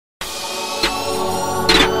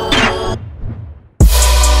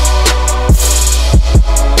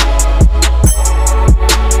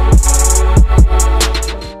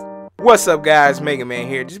What's up guys, Mega Man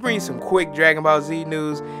here. Just bringing some quick Dragon Ball Z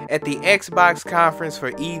news. At the Xbox conference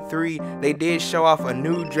for E3, they did show off a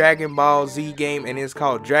new Dragon Ball Z game, and it's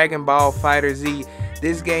called Dragon Ball FighterZ.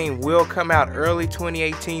 This game will come out early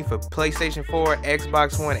 2018 for PlayStation 4,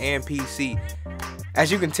 Xbox One, and PC.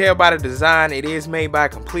 As you can tell by the design, it is made by a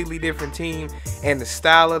completely different team, and the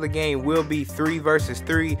style of the game will be 3 versus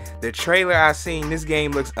 3. The trailer I seen, this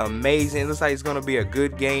game looks amazing. It looks like it's going to be a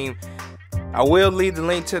good game. I will leave the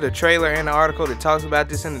link to the trailer and the article that talks about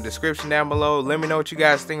this in the description down below. Let me know what you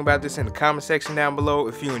guys think about this in the comment section down below.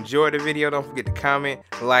 If you enjoyed the video, don't forget to comment,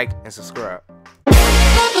 like, and subscribe.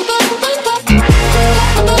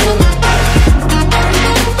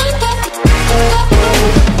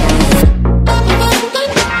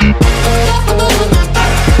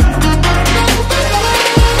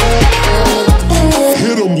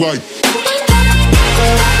 Hit 'em like